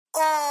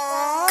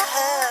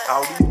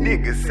All these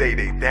niggas say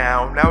they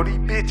down, all these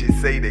bitches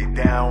say they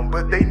down,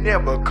 but they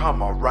never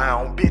come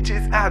around.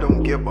 Bitches, I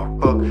don't give a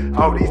fuck.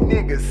 All these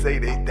niggas say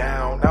they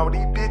down, all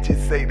these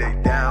bitches say they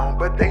down,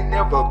 but they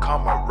never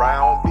come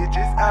around.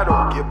 Bitches, I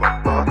don't give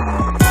a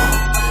fuck.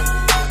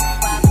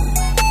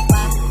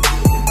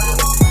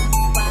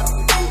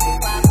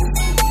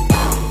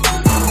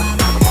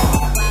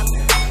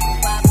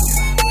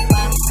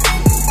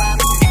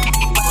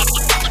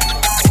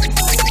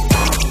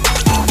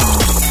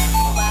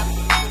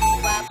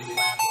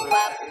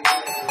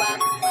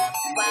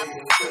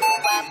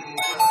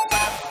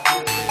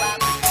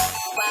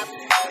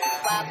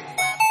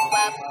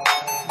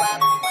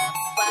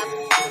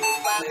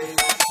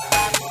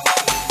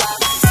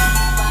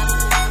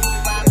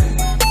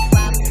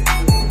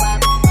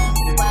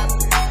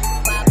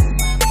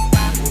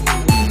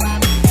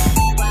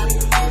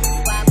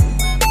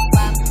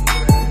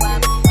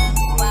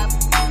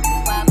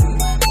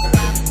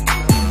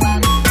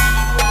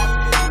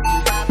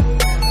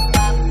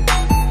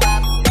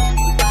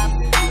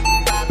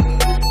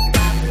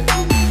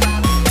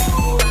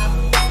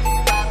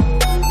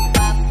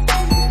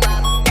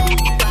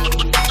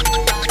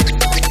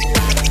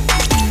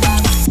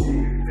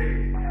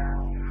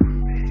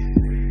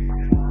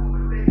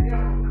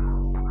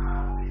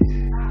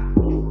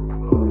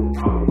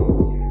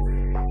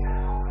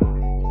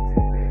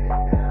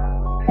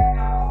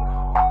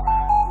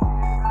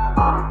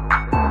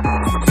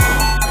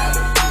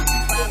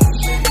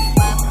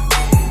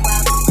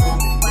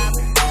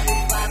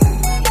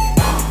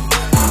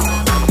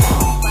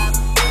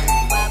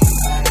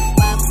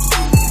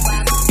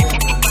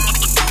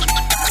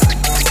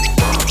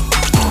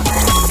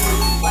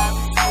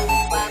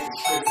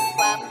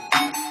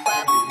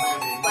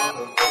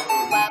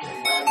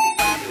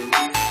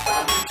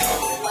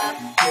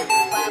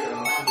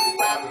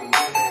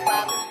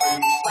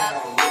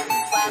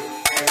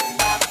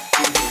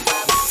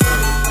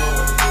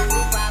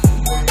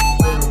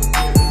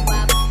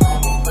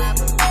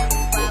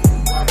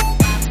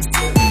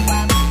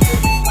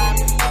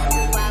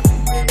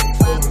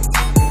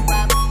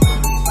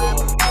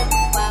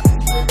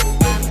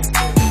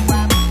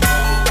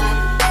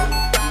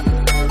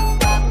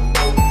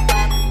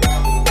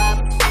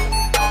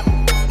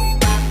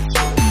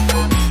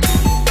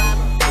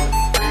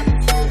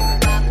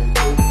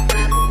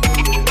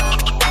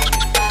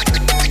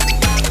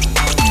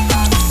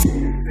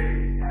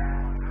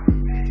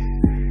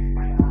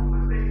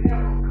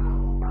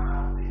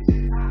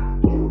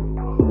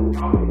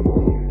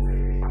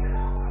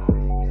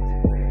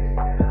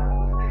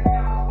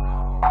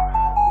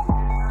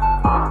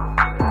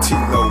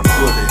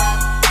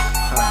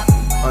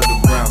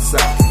 Underground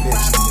South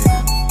Connection, nigga.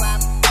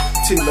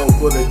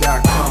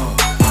 TLowBullet.com.